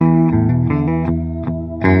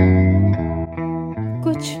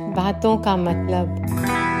बातों का मतलब,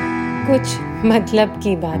 कुछ मतलब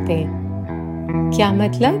की बातें। क्या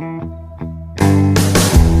मतलब?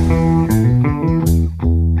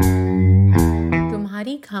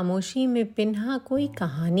 तुम्हारी खामोशी में पिन्हा कोई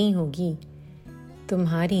कहानी होगी,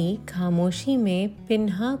 तुम्हारी खामोशी में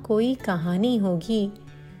पिन्हा कोई कहानी होगी।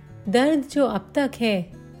 दर्द जो अब तक है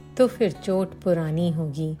तो फिर चोट पुरानी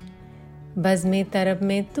होगी। बज़्म तरब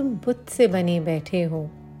में तुम बुत से बने बैठे हो,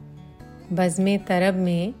 बज़्म तरब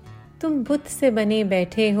में तुम बुत से बने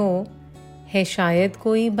बैठे हो। है शायद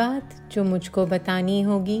कोई बात जो मुझको बतानी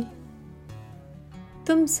होगी।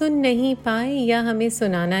 तुम सुन नहीं पाए या हमें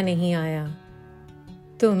सुनाना नहीं आया,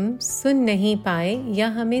 तुम सुन नहीं पाए या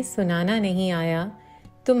हमें सुनाना नहीं आया।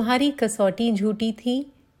 तुम्हारी कसौटी झूठी थी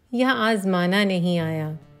या आजमाना नहीं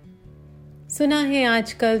आया। सुना है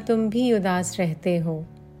आजकल तुम भी उदास रहते हो,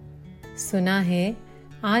 सुना है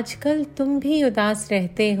आजकल तुम भी उदास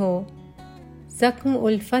रहते हो। जख्म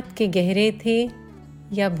उल्फत के गहरे थे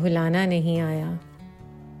या भुलाना नहीं आया।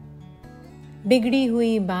 बिगड़ी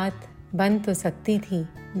हुई बात बन तो सकती थी,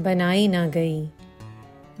 बनाई ना गई।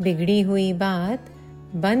 बिगड़ी हुई बात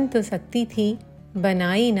बन तो सकती थी,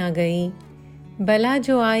 बनाई ना गई। बला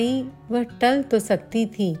जो आई वह टल तो सकती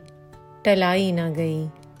थी, टलाई ना गई।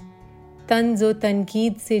 तंज़ व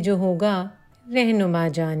तनकीद से जो होगा रहनुमा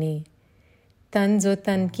जाने, तंज़ व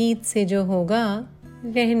तनकीद से जो होगा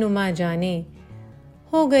रहनुमा जाने।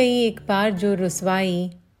 हो गई एक बार जो रुसवाई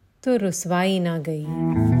तो रुसवाई ना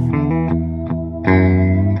गई।